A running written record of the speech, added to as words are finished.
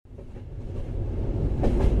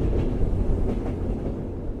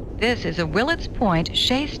This is a Willets Point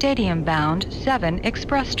Shea Stadium bound 7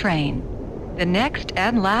 express train. The next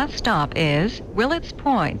and last stop is Willets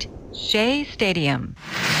Point, Shea Stadium.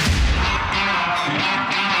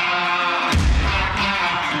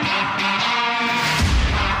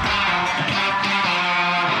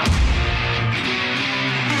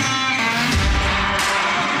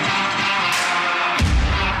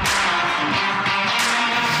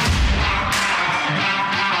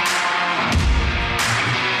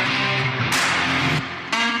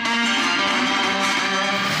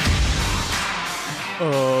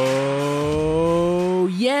 Oh,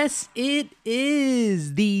 yes, it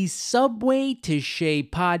is the Subway to Shea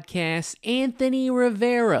podcast. Anthony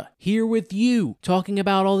Rivera here with you, talking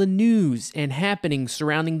about all the news and happenings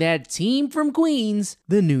surrounding that team from Queens,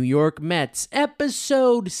 the New York Mets.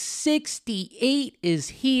 Episode 68 is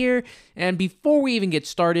here, and before we even get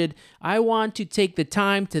started, I want to take the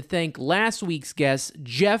time to thank last week's guests,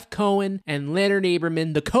 Jeff Cohen and Leonard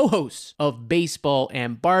Aberman, the co-hosts of Baseball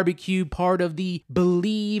and Barbecue, part of the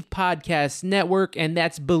Believe Podcast Network, and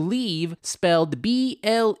that's Believe spelled B-L-E-A-V.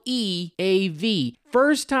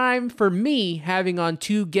 First time for me having on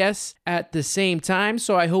two guests at the same time,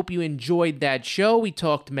 so I hope you enjoyed that show. We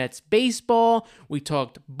talked Mets baseball, we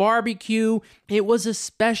talked barbecue. It was a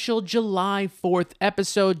special July 4th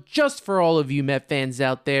episode just for all of you Met fans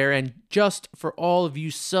out there and just for all of you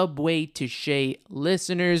Subway to Shea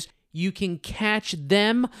listeners. You can catch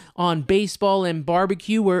them on Baseball and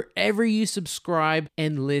Barbecue wherever you subscribe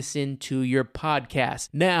and listen to your podcast.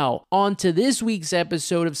 Now, on to this week's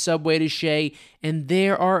episode of Subway to Shea, and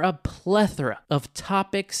there are a plethora of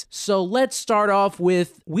topics. So let's start off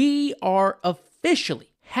with, we are officially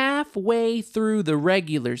halfway through the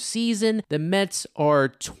regular season. The Mets are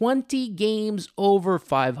 20 games over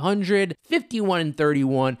 500,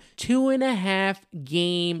 51-31, 2.5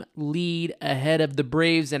 game lead ahead of the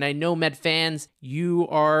Braves. And I know Met fans, you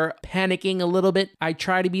are panicking a little bit. I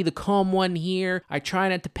try to be the calm one here. I try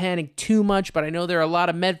not to panic too much, but I know there are a lot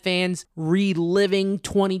of Met fans reliving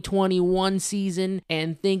 2021 season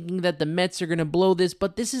and thinking that the Mets are going to blow this,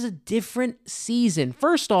 but this is a different season.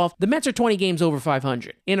 First off, the Mets are 20 games over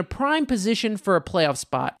 500. In a prime position for a playoff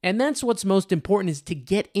spot. And that's what's most important, is to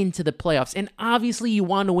get into the playoffs. And obviously you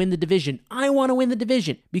want to win the division. I want to win the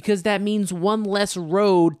division because that means one less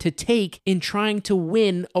road to take in trying to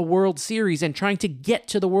win a World Series and trying to get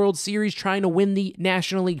to the World Series, trying to win the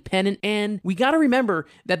National League pennant. And we got to remember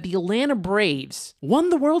that the Atlanta Braves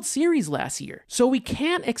won the World Series last year. So we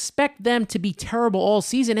can't expect them to be terrible all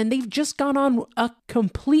season. And they've just gone on a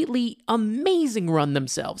completely amazing run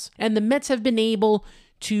themselves. And the Mets have been able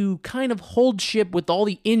to kind of hold ship with all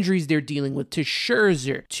the injuries they're dealing with, to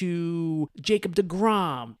Scherzer, to Jacob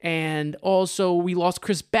deGrom, and also we lost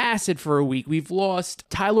Chris Bassett for a week. We've lost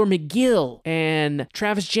Tyler McGill and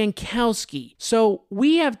Travis Jankowski. So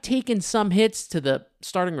we have taken some hits to the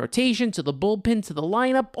starting rotation, to the bullpen, to the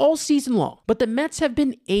lineup all season long. But the Mets have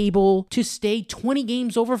been able to stay 20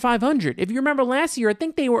 games over 500. If you remember last year, I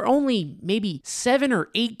think they were only maybe 7 or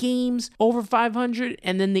 8 games over 500,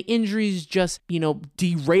 and then the injuries just,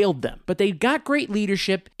 derailed them. But they've got great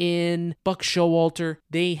leadership in Buck Showalter.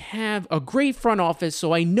 They have a great front office,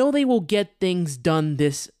 so I know they will get things done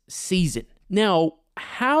this season. Now,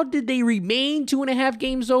 how did they remain 2.5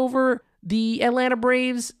 games over the Atlanta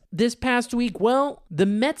Braves this past week? Well, the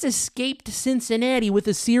Mets escaped Cincinnati with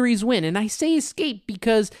a series win. And I say escape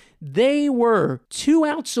because they were 2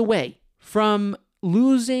 outs away from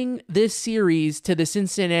losing this series to the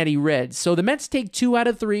Cincinnati Reds. So the Mets take 2 out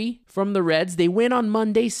of 3 from the Reds. They win on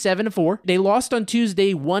Monday 7-4. They lost on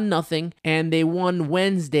Tuesday 1-0, and they won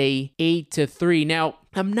Wednesday 8-3. Now,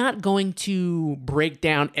 I'm not going to break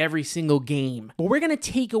down every single game, but we're going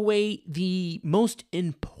to take away the most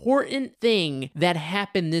important thing that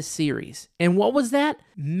happened this series. And what was that?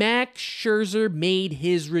 Max Scherzer made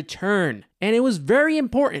his return. And it was very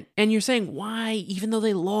important. And you're saying, why? Even though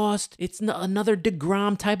they lost, it's another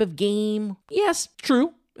deGrom type of game. Yes,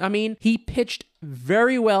 true. I mean, he pitched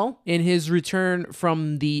very well in his return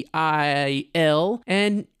from the IL,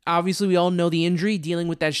 and obviously, we all know the injury, dealing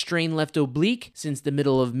with that strained left oblique since the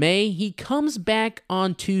middle of May. He comes back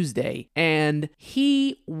on Tuesday, and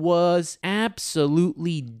he was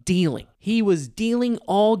absolutely dealing. He was dealing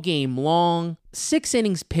all game long. 6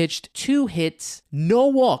 innings pitched, 2 hits, no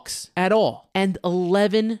walks at all, and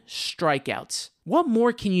 11 strikeouts. What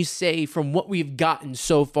more can you say from what we've gotten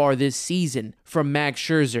so far this season from Max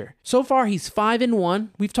Scherzer? So far, he's 5-1.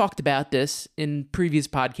 We've talked about this in previous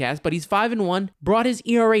podcasts, but he's 5-1. Brought his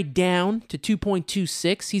ERA down to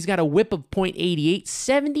 2.26. He's got a whip of .88,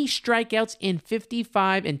 70 strikeouts in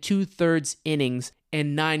 55 2/3 innings,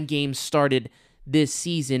 and 9 games started this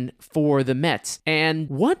season for the Mets. And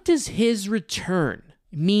what does his return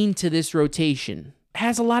mean to this rotation?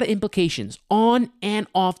 Has a lot of implications on and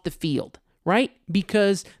off the field, right?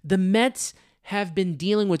 Because the Mets have been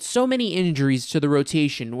dealing with so many injuries to the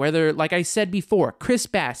rotation, whether, like I said before, Chris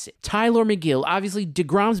Bassett, Tyler McGill, obviously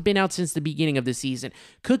deGrom's been out since the beginning of the season.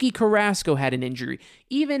 Cookie Carrasco had an injury.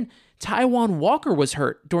 Even Taijuan Walker was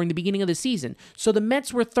hurt during the beginning of the season. So the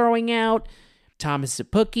Mets were throwing out Thomas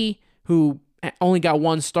Szapucki, who only got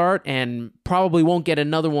one start and probably won't get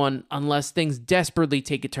another one unless things desperately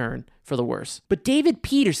take a turn for the worse. But David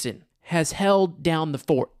Peterson has held down the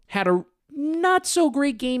fort. Had a not so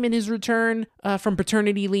great game in his return from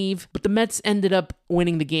paternity leave, but the Mets ended up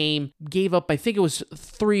winning the game, gave up, I think it was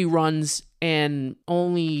 3 runs and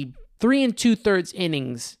only 3 2/3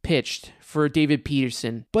 innings pitched for David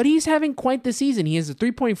Peterson. But he's having quite the season. He has a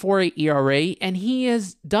 3.48 ERA, and he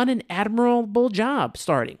has done an admirable job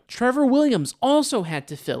starting. Trevor Williams also had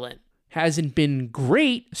to fill in. Hasn't been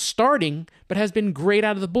great starting, but has been great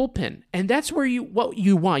out of the bullpen. And that's where what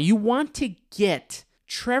you want. You want to get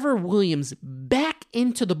Trevor Williams back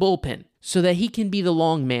into the bullpen so that he can be the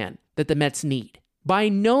long man that the Mets need. By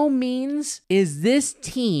no means is this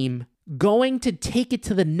team going to take it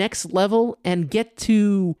to the next level and get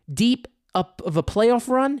to deep up of a playoff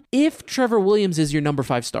run if Trevor Williams is your number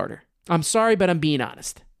 5 starter. I'm sorry, but I'm being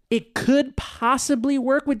honest. It could possibly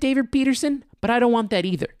work with David Peterson, but I don't want that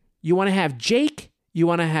either. You want to have Jake, you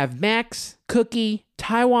want to have Max, Cookie,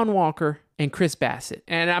 Taijuan Walker, and Chris Bassett.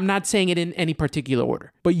 And I'm not saying it in any particular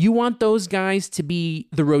order, but you want those guys to be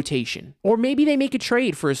the rotation. Or maybe they make a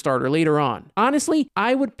trade for a starter later on. Honestly,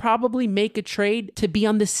 I would probably make a trade to be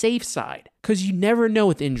on the safe side, because you never know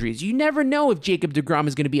with injuries. You never know if Jacob deGrom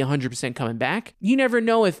is going to be 100% coming back. You never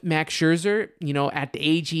know if Max Scherzer, at the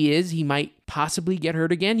age he is, he might possibly get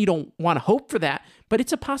hurt again. You don't want to hope for that, but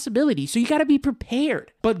it's a possibility. So you got to be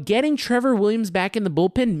prepared. But getting Trevor Williams back in the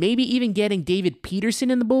bullpen, maybe even getting David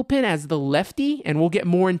Peterson in the bullpen as the lefty, and we'll get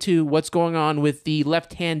more into what's going on with the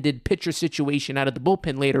left-handed pitcher situation out of the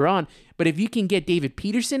bullpen later on. But if you can get David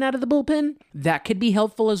Peterson out of the bullpen, that could be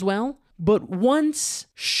helpful as well. But once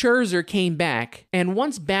Scherzer came back, and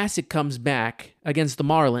once Bassett comes back against the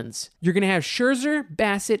Marlins, you're going to have Scherzer,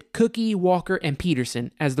 Bassett, Cookie, Walker, and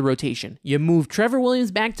Peterson as the rotation. You move Trevor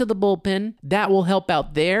Williams back to the bullpen. That will help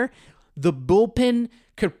out there. The bullpen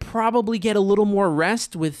could probably get a little more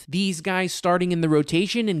rest with these guys starting in the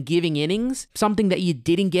rotation and giving innings, something that you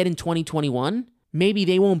didn't get in 2021. Maybe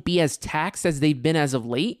they won't be as taxed as they've been as of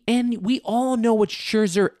late. And we all know what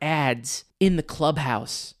Scherzer adds in the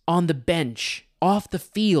clubhouse, on the bench, off the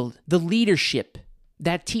field, the leadership,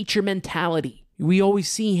 that teacher mentality. We always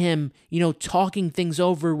see him, talking things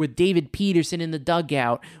over with David Peterson in the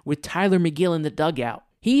dugout, with Tyler McGill in the dugout.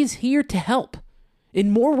 He's here to help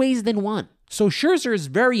in more ways than one. So Scherzer is a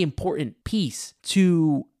very important piece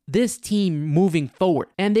to this team moving forward.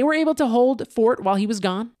 And they were able to hold fort while he was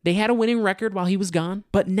gone. They had a winning record while he was gone,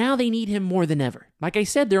 but now they need him more than ever. Like I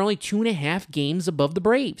said, they're only 2.5 games above the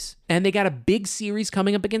Braves. And they got a big series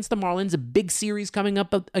coming up against the Marlins, a big series coming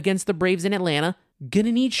up against the Braves in Atlanta.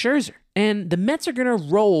 Gonna need Scherzer. And the Mets are gonna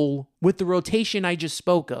roll with the rotation I just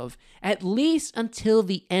spoke of, at least until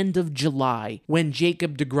the end of July, when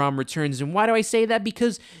Jacob deGrom returns. And why do I say that?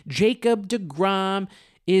 Because Jacob deGrom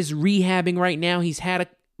is rehabbing right now. He's had a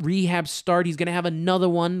rehab start. He's going to have another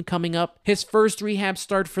one coming up. His first rehab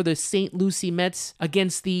start for the St. Lucie Mets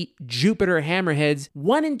against the Jupiter Hammerheads.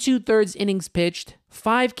 1 2/3 innings pitched,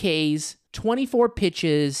 5 Ks, 24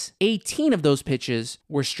 pitches, 18 of those pitches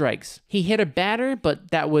were strikes. He hit a batter, but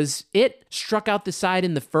that was it. Struck out the side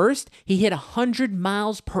in the first. He hit 100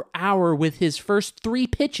 miles per hour with his first 3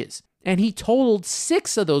 pitches. And he totaled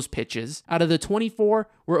 6 of those pitches out of the 24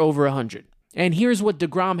 were over 100. And here's what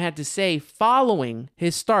deGrom had to say following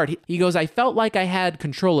his start. He goes, "I felt like I had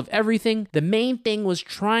control of everything. The main thing was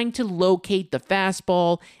trying to locate the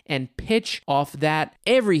fastball and pitch off that.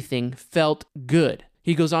 Everything felt good."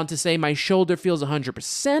 He goes on to say, "My shoulder feels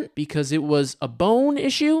 100% because it was a bone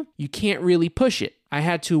issue. You can't really push it. I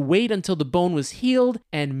had to wait until the bone was healed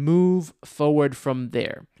and move forward from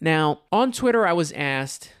there." Now, on Twitter, I was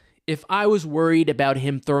asked if I was worried about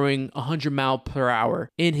him throwing 100 miles per hour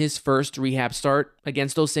in his first rehab start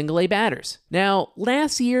against those single A batters. Now,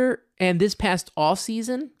 last year and this past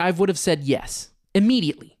offseason, I would have said yes,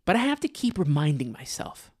 immediately. But I have to keep reminding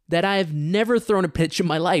myself that I have never thrown a pitch in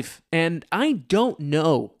my life. And I don't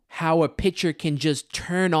know how a pitcher can just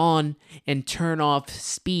turn on and turn off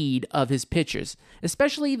speed of his pitchers,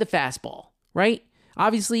 especially the fastball, right?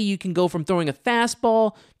 Obviously, you can go from throwing a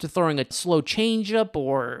fastball to throwing a slow changeup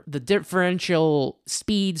or the differential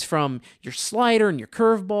speeds from your slider and your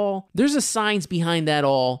curveball. There's a science behind that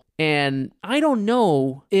all. And I don't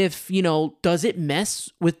know if, does it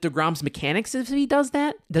mess with deGrom's mechanics if he does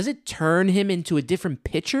that? Does it turn him into a different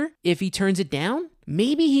pitcher if he turns it down?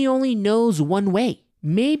 Maybe he only knows one way.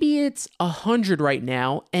 Maybe it's 100 right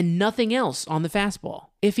now and nothing else on the fastball.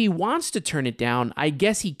 If he wants to turn it down, I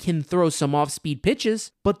guess he can throw some off-speed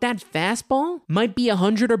pitches, but that fastball might be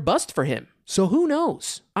 100 or bust for him. So who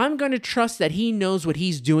knows? I'm going to trust that he knows what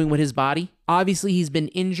he's doing with his body. Obviously, he's been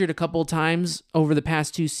injured a couple of times over the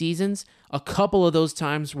past 2 seasons. A couple of those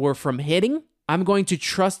times were from hitting. I'm going to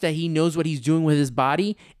trust that he knows what he's doing with his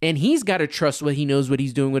body, and he's got to trust what he knows what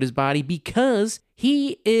he's doing with his body because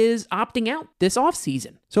he is opting out this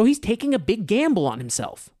offseason. So he's taking a big gamble on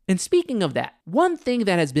himself. And speaking of that, one thing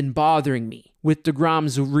that has been bothering me with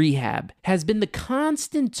deGrom's rehab has been the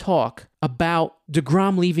constant talk about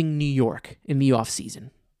deGrom leaving New York in the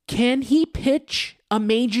offseason. Can he pitch a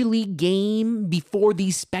major league game before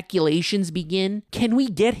these speculations begin? Can we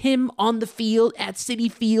get him on the field at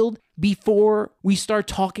Citi Field before we start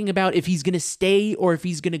talking about if he's going to stay or if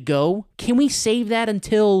he's going to go? Can we save that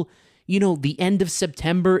until, the end of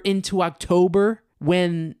September into October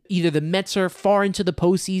when either the Mets are far into the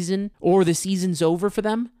postseason or the season's over for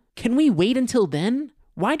them? Can we wait until then?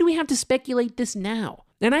 Why do we have to speculate this now?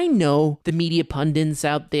 And I know the media pundits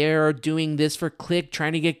out there are doing this for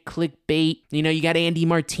trying to get clickbait. You got Andy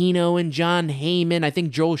Martino and John Heyman. I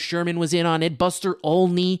think Joel Sherman was in on it. Buster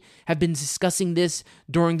Olney have been discussing this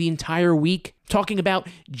during the entire week, talking about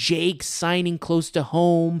Jake signing close to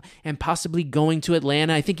home and possibly going to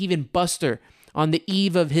Atlanta. I think even Buster, on the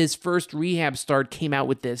eve of his first rehab start, came out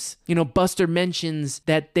with this. Buster mentions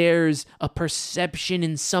that there's a perception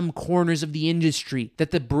in some corners of the industry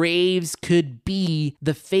that the Braves could be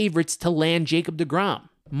the favorites to land Jacob deGrom.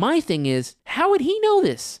 My thing is, how would he know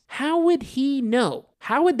this? How would he know?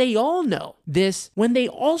 How would they all know this when they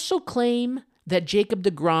also claim that Jacob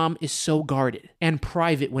deGrom is so guarded and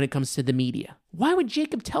private when it comes to the media? Why would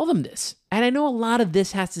Jacob tell them this? And I know a lot of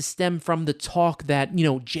this has to stem from the talk that,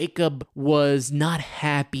 Jacob was not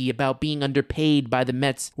happy about being underpaid by the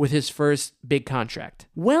Mets with his first big contract.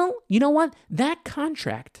 Well, you know what? That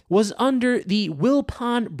contract was under the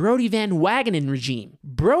Wilpon Brody Van Wagenen regime.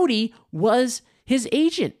 Brody was his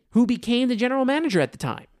agent who became the general manager at the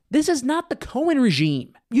time. This is not the Cohen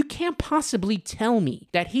regime. You can't possibly tell me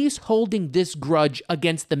that he's holding this grudge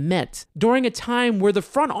against the Mets during a time where the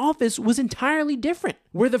front office was entirely different,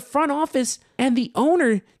 where the front office and the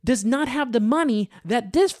owner does not have the money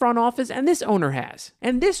that this front office and this owner has.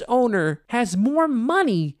 And this owner has more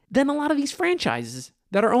money than a lot of these franchises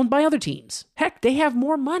that are owned by other teams. Heck, they have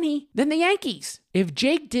more money than the Yankees. If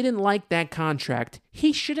Jake didn't like that contract,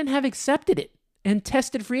 he shouldn't have accepted it and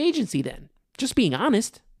tested free agency then. Just being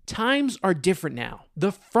honest. Times are different now.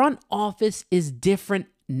 The front office is different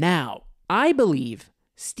now. I believe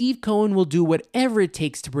Steve Cohen will do whatever it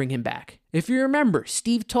takes to bring him back. If you remember,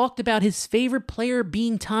 Steve talked about his favorite player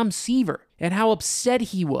being Tom Seaver and how upset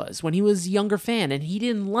he was when he was a younger fan and he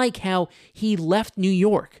didn't like how he left New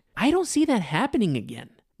York. I don't see that happening again.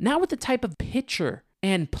 Not with the type of pitcher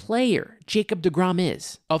and player Jacob deGrom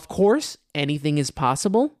is. Of course, anything is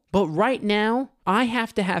possible. But right now, I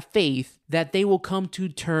have to have faith that they will come to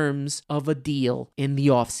terms of a deal in the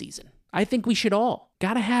offseason. I think we should all.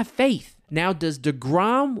 Gotta have faith. Now, does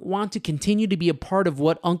deGrom want to continue to be a part of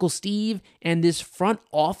what Uncle Steve and this front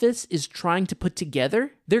office is trying to put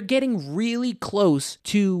together? They're getting really close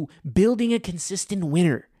to building a consistent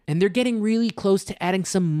winner. And they're getting really close to adding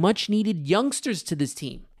some much-needed youngsters to this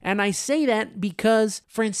team. And I say that because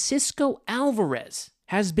Francisco Álvarez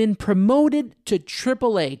has been promoted to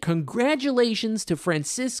AAA. Congratulations to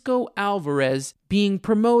Francisco Álvarez being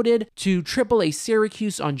promoted to AAA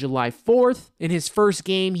Syracuse on July 4th. In his first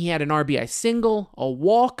game, he had an RBI single, a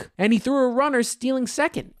walk, and he threw a runner stealing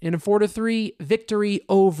second in a 4-3 victory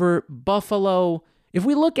over Buffalo. If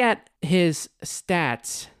we look at his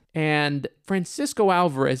stats, and Francisco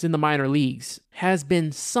Álvarez in the minor leagues has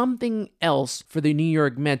been something else for the New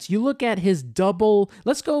York Mets. You look at his double,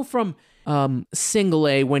 let's go from single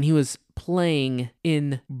A when he was playing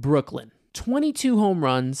in Brooklyn. 22 home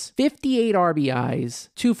runs, 58 RBIs,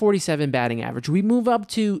 247 batting average. We move up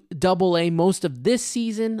to Double A most of this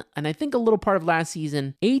season, and I think a little part of last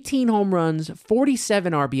season. 18 home runs,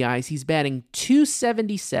 47 RBIs. He's batting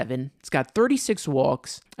 .277. He's got 36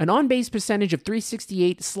 walks, an on-base percentage of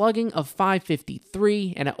 .368, slugging of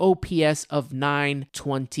 .553, and an OPS of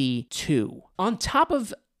 .922. On top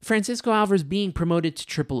of Francisco Alvarez being promoted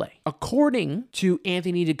to AAA. According to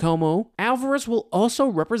Anthony DiComo, Alvarez will also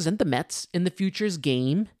represent the Mets in the Futures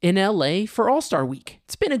game in LA for All-Star Week.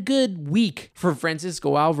 It's been a good week for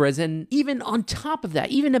Francisco Alvarez, and even on top of that,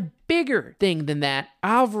 even a bigger thing than that,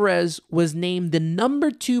 Alvarez was named the number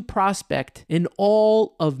 2 prospect in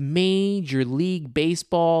all of Major League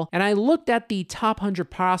Baseball. And I looked at the top 100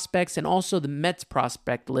 prospects and also the Mets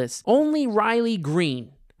prospect list. Only Riley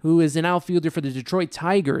Green, who is an outfielder for the Detroit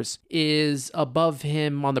Tigers, is above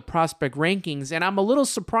him on the prospect rankings, and I'm a little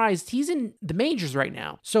surprised he's in the majors right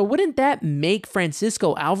now. So wouldn't that make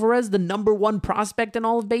Francisco Alvarez the number 1 prospect in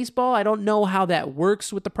all of baseball? I don't know how that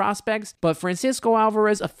works with the prospects, but Francisco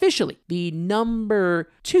Alvarez officially the number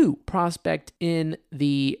 2 prospect in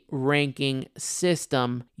the ranking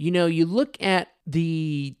system. You look at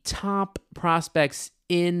the top prospects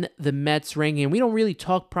in the Mets ranking. We don't really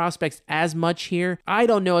talk prospects as much here. I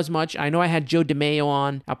don't know as much. I know I had Joe DeMayo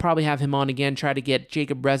on. I'll probably have him on again, try to get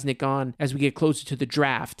Jacob Resnick on as we get closer to the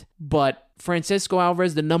draft. But Francisco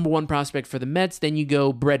Alvarez, the number 1 prospect for the Mets. Then you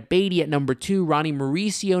go Brett Beatty at number 2, Ronnie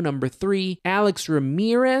Mauricio, number 3, Alex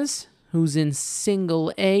Ramirez, who's in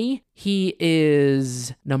single A. He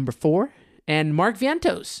is number 4. And Mark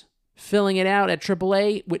Vientos, filling it out at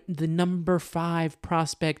AAA with the number 5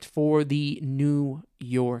 prospect for the New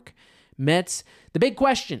York Mets. The big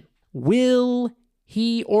question, will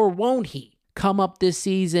he or won't he come up this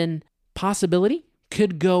season? Possibility.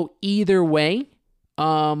 Could go either way.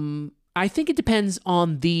 I think it depends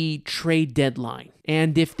on the trade deadline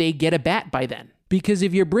and if they get a bat by then. Because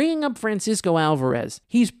if you're bringing up Francisco Alvarez,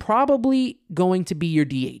 he's probably going to be your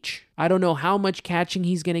DH. I don't know how much catching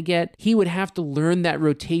he's going to get. He would have to learn that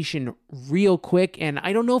rotation real quick, and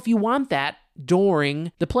I don't know if you want that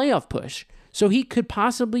during the playoff push. So he could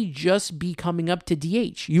possibly just be coming up to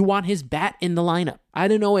DH. You want his bat in the lineup. I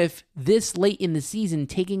don't know if this late in the season,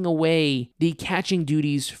 taking away the catching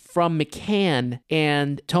duties from McCann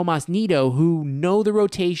and Tomas Nido, who know the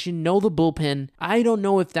rotation, know the bullpen, I don't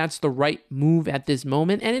know if that's the right move at this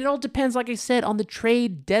moment. And it all depends, like I said, on the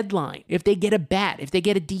trade deadline. If they get a bat, if they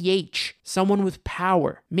get a DH, someone with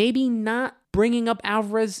power, maybe not bringing up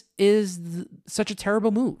Alvarez is such a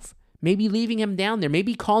terrible move. Maybe leaving him down there,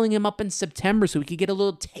 maybe calling him up in September so we could get a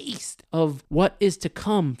little taste of what is to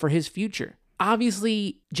come for his future.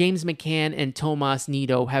 Obviously, James McCann and Tomas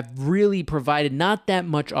Nido have really provided not that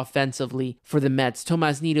much offensively for the Mets.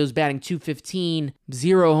 Tomas Nido's batting .215,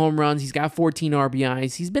 0 home runs. He's got 14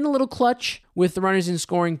 RBIs. He's been a little clutch with the runners in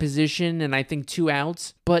scoring position and I think 2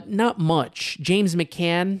 outs, but not much. James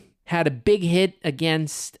McCann had a big hit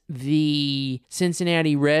against the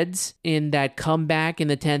Cincinnati Reds in that comeback in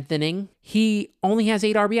the 10th inning. He only has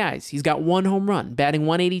 8 RBIs. He's got 1 home run, batting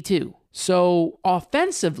 .182. So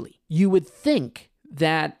offensively, you would think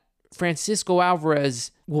that Francisco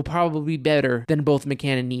Alvarez will probably be better than both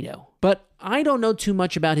McCann and Nido. But I don't know too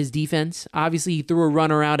much about his defense. Obviously, he threw a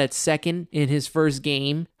runner out at second in his first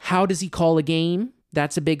game. How does he call a game?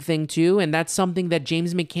 That's a big thing too, and that's something that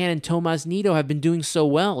James McCann and Tomas Nido have been doing so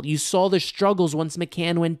well. You saw the struggles once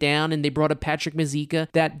McCann went down and they brought up Patrick Mazeika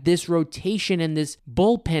that this rotation and this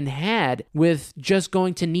bullpen had with just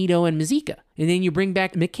going to Nido and Mazeika. And then you bring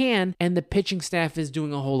back McCann and the pitching staff is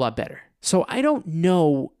doing a whole lot better. So I don't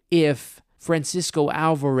know if Francisco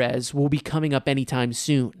Alvarez will be coming up anytime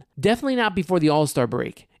soon. Definitely not before the All-Star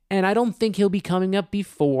break. And I don't think he'll be coming up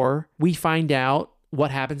before we find out what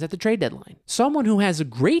happens at the trade deadline. Someone who has a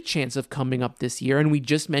great chance of coming up this year, and we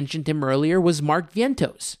just mentioned him earlier, was Mark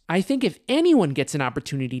Vientos. I think if anyone gets an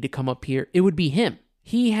opportunity to come up here, it would be him.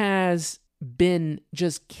 He has been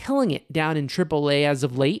just killing it down in AAA as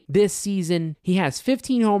of late. This season, he has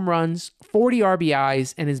 15 home runs, 40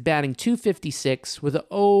 RBIs, and is batting .256 with an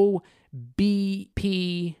OBP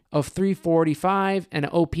of .345 and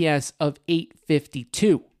an OPS of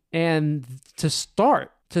 .852. And to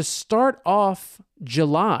start off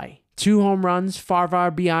July, 2 home runs, 5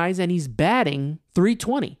 RBIs, and he's batting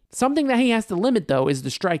 .320. Something that he has to limit, though, is the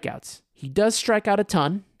strikeouts. He does strike out a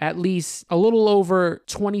ton, at least a little over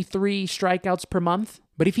 23 strikeouts per month.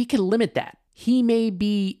 But if he can limit that, he may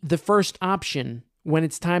be the first option when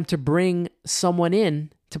it's time to bring someone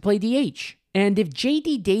in to play DH. And if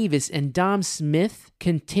J.D. Davis and Dom Smith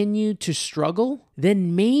continue to struggle,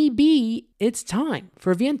 then maybe it's time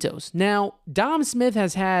for Vientos. Now, Dom Smith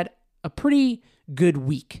has had a pretty good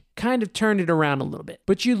week, kind of turned it around a little bit.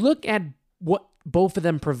 But you look at what both of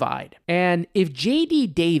them provide. And if J.D.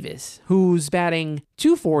 Davis, who's batting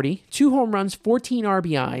 .240, 2 home runs, 14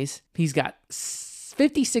 RBIs, he's got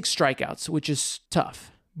 56 strikeouts, which is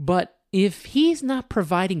tough. But if he's not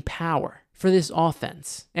providing power for this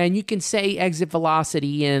offense, and you can say exit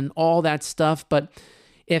velocity and all that stuff, but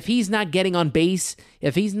If he's not getting on base,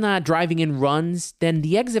 if he's not driving in runs, then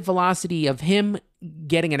the exit velocity of him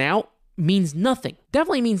getting an out means nothing.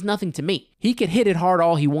 Definitely means nothing to me. He could hit it hard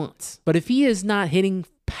all he wants. But if he is not hitting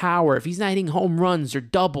power, if he's not hitting home runs or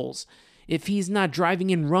doubles, if he's not driving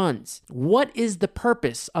in runs, what is the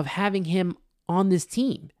purpose of having him on this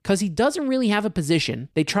team? Because he doesn't really have a position.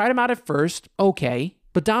 They tried him out at first, okay,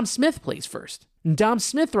 but Dom Smith plays first. And Dom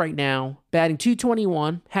Smith right now, batting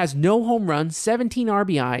 .221, has no home runs, 17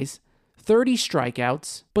 RBIs, 30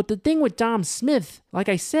 strikeouts. But the thing with Dom Smith, like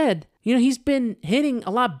I said, he's been hitting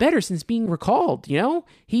a lot better since being recalled,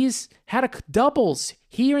 He's had doubles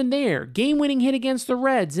here and there, game-winning hit against the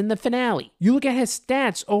Reds in the finale. You look at his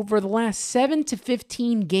stats over the last 7 to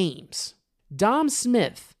 15 games. Dom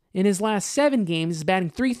Smith, in his last 7 games, is batting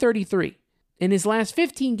 .333. In his last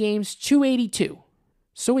 15 games, .282.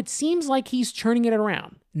 So it seems like he's turning it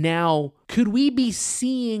around. Now, could we be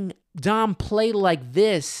seeing Dom play like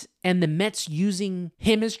this and the Mets using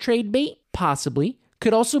him as trade bait? Possibly.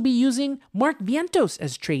 Could also be using Mark Vientos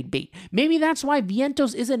as trade bait. Maybe that's why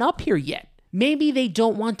Vientos isn't up here yet. Maybe they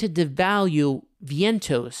don't want to devalue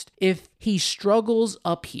Vientos if he struggles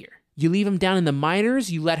up here. You leave him down in the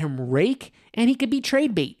minors, you let him rake, and he could be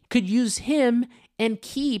trade bait. Could use him and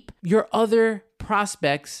keep your other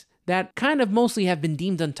prospects that kind of mostly have been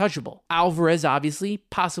deemed untouchable. Álvarez, obviously,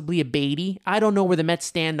 possibly a Beatty. I don't know where the Mets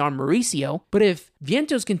stand on Mauricio, but if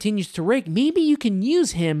Vientos continues to rake, maybe you can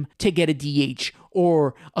use him to get a DH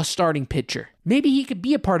or a starting pitcher. Maybe he could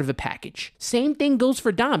be a part of a package. Same thing goes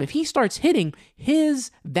for Dom. If he starts hitting,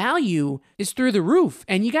 his value is through the roof,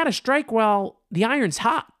 and you got to strike while the iron's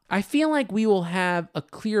hot. I feel like we will have a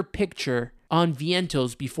clear picture on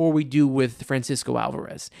Vientos before we do with Francisco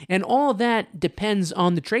Álvarez. And all that depends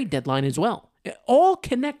on the trade deadline as well. All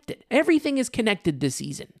connected. Everything is connected this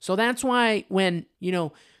season. So that's why when,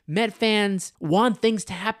 Met fans want things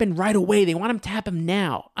to happen right away. They want them to happen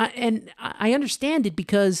now. And I understand it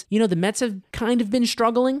because, the Mets have kind of been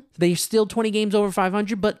struggling. They're still 20 games over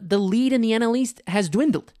 500, but the lead in the NL East has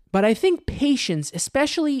dwindled. But I think patience,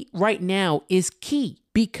 especially right now, is key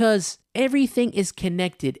because everything is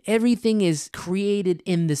connected. Everything is created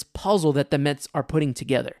in this puzzle that the Mets are putting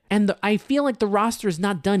together. And I feel like the roster is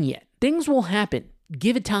not done yet. Things will happen.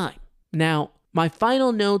 Give it time. Now, my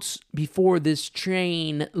final notes before this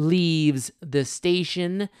train leaves the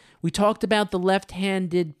station. We talked about the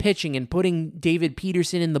left-handed pitching and putting David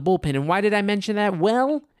Peterson in the bullpen. And why did I mention that?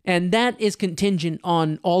 Well, and that is contingent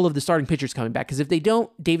on all of the starting pitchers coming back. Because if they don't,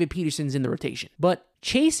 David Peterson's in the rotation. But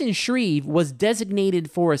Chasen Shreve was designated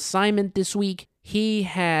for assignment this week. He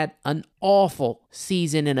had an awful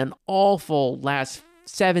season and an awful last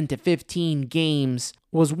 7 to 15 games.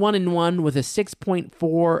 Was 1-1 with a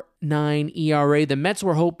 6.49 ERA. The Mets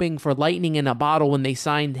were hoping for lightning in a bottle when they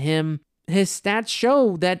signed him. His stats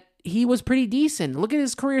show that he was pretty decent. Look at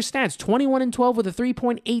his career stats. 21-12 with a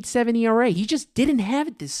 3.87 ERA. He just didn't have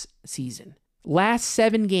it this season. Last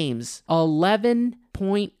 7 games,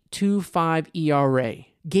 11.25 ERA.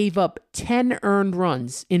 Gave up 10 earned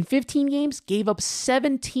runs. In 15 games, gave up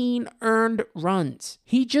 17 earned runs.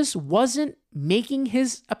 He just wasn't making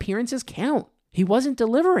his appearances count. He wasn't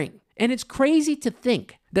delivering. And it's crazy to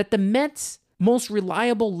think that the Mets' most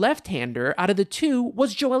reliable left-hander out of the two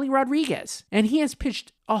was Joely Rodriguez. And he has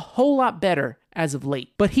pitched a whole lot better as of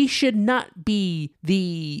late. But he should not be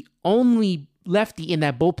the only lefty in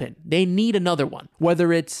that bullpen. They need another one.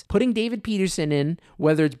 Whether it's putting David Peterson in,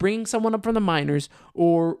 whether it's bringing someone up from the minors,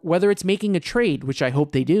 or whether it's making a trade, which I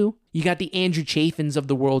hope they do. You got the Andrew Chafins of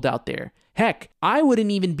the world out there. Heck, I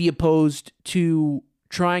wouldn't even be opposed to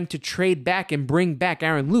trying to trade back and bring back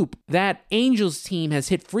Aaron Loup. That Angels team has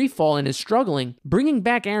hit free fall and is struggling. Bringing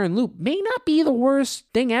back Aaron Loup may not be the worst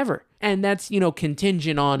thing ever. And that's,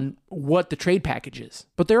 contingent on what the trade package is.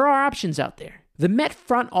 But there are options out there. The Met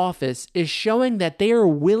front office is showing that they are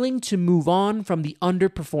willing to move on from the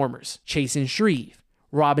underperformers. Chasen Shreve,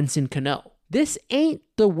 Robinson Cano. This ain't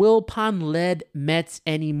the Wilpon-led Mets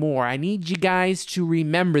anymore. I need you guys to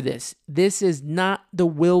remember this. This is not the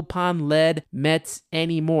Wilpon-led Mets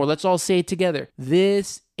anymore. Let's all say it together.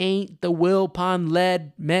 This ain't the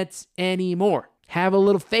Wilpon-led Mets anymore. Have a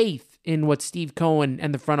little faith in what Steve Cohen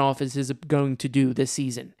and the front office is going to do this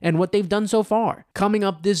season and what they've done so far. Coming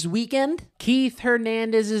up this weekend, Keith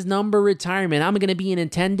Hernandez's number retirement. I'm going to be in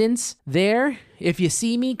attendance there. If you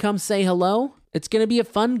see me, come say hello. It's going to be a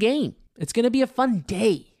fun game. It's going to be a fun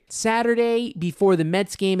day. Saturday, before the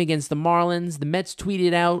Mets game against the Marlins, the Mets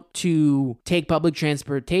tweeted out to take public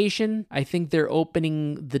transportation. I think they're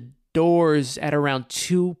opening the doors at around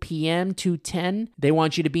 2 p.m., 2:10. They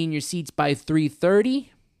want you to be in your seats by 3:30.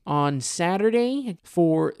 on Saturday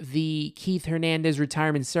for the Keith Hernandez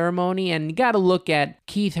retirement ceremony, and you got to look at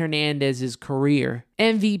Keith Hernandez's career.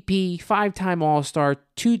 MVP, 5-time All-Star,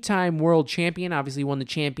 2-time world champion, obviously won the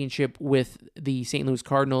championship with the St. Louis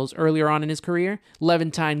Cardinals earlier on in his career,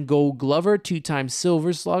 11-time Gold Glover, 2-time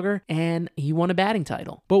Silver Slugger, and he won a batting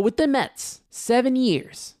title. But with the Mets, 7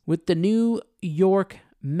 years with the New York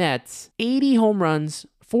Mets, 80 home runs,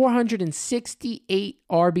 468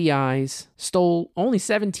 RBIs, stole only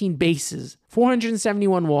 17 bases,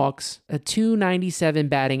 471 walks, a .297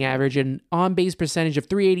 batting average, an on-base percentage of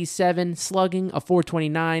 .387, slugging of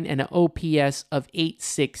 .429, and an OPS of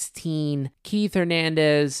 .816. Keith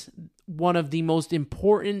Hernandez, one of the most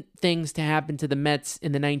important things to happen to the Mets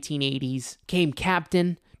in the 1980s, became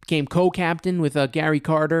co-captain with Gary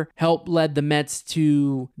Carter, led the Mets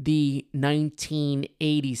to the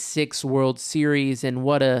 1986 World Series, and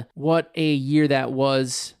what a year that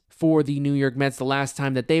was for the New York Mets, the last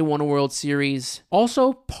time that they won a World Series.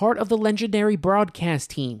 Also part of the legendary broadcast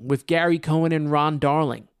team with Gary Cohen and Ron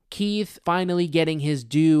Darling. Keith finally getting his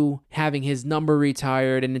due, having his number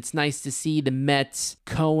retired, and it's nice to see the Mets,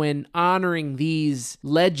 Cohen, honoring these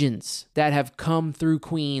legends that have come through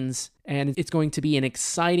Queens, and it's going to be an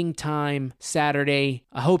exciting time Saturday.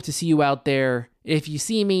 I hope to see you out there. If you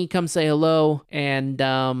see me, come say hello,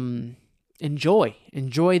 and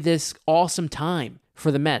enjoy this awesome time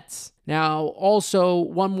for the Mets. Now, also,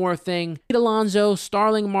 one more thing. Pete Alonso,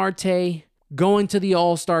 Starling Marte, going to the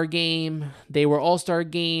All-Star Game. They were All-Star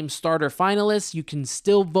Game starter finalists. You can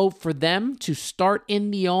still vote for them to start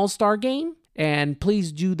in the All-Star Game. And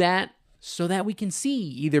please do that so that we can see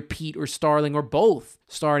either Pete or Starling or both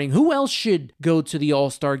starting. Who else should go to the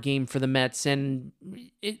All-Star Game for the Mets? And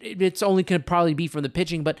it's only going to probably be from the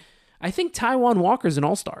pitching, but I think Taijuan Walker's an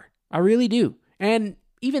All-Star. I really do. And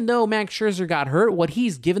even though Max Scherzer got hurt, what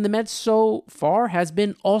he's given the Mets so far has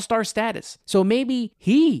been All-Star status. So maybe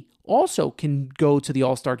he also can go to the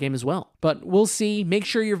All-Star Game as well. But we'll see. Make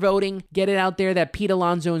sure you're voting. Get it out there that Pete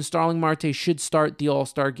Alonso and Starling Marte should start the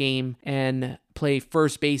All-Star Game and play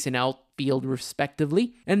first base and outfield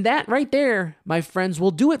respectively. And that right there, my friends,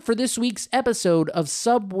 will do it for this week's episode of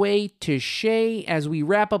Subway to Shea. As we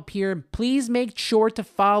wrap up here, please make sure to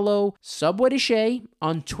follow Subway to Shea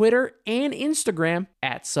on Twitter and Instagram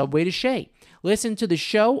at Subway to Shea. Listen to the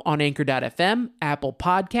show on Anchor.fm, Apple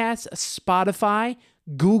Podcasts, Spotify,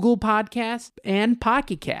 Google Podcasts, and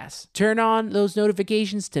Pocket Casts. Turn on those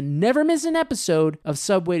notifications to never miss an episode of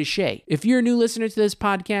Subway to Shea. If you're a new listener to this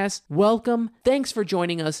podcast, welcome. Thanks for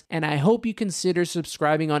joining us, and I hope you consider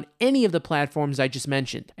subscribing on any of the platforms I just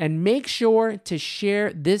mentioned. And make sure to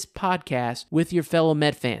share this podcast with your fellow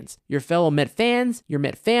Met fans, your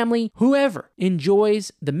Met family, whoever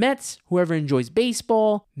enjoys the Mets, whoever enjoys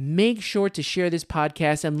baseball. Make sure to share this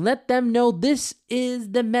podcast and let them know this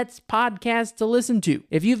is the Mets podcast to listen to.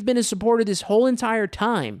 If you've been a supporter this whole entire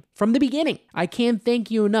time, from the beginning, I can't thank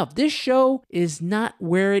you enough. This show is not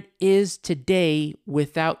where it is today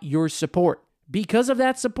without your support. Because of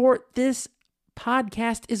that support, this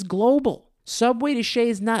podcast is global. Subway to Shea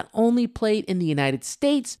is not only played in the United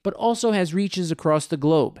States, but also has reaches across the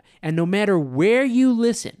globe. And no matter where you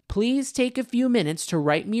listen, please take a few minutes to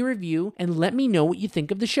write me a review and let me know what you think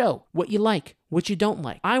of the show, what you like, what you don't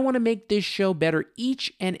like. I want to make this show better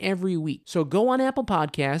each and every week. So go on Apple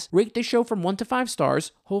Podcasts, rate the show from 1 to 5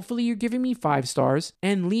 stars. Hopefully you're giving me 5 stars,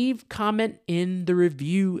 and leave comment in the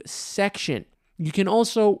review section. You can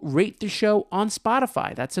also rate the show on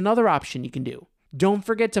Spotify. That's another option you can do. Don't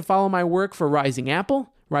forget to follow my work for Rising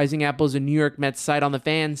Apple. Rising Apple is a New York Mets site on the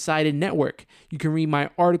fan-sided network. You can read my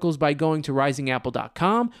articles by going to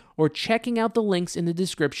risingapple.com or checking out the links in the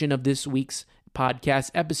description of this week's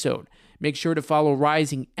podcast episode. Make sure to follow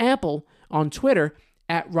Rising Apple on Twitter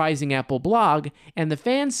at Rising Apple Blog and the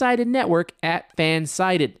fan-sided network at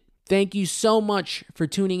Fansided. Thank you so much for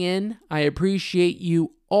tuning in. I appreciate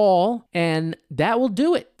you all, and that will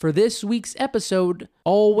do it for this week's episode.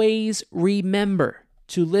 Always remember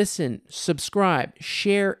to listen, subscribe,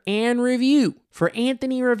 share, and review. For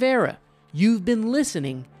Anthony Rivera, you've been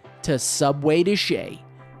listening to Subway to Shea.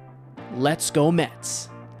 Let's go Mets.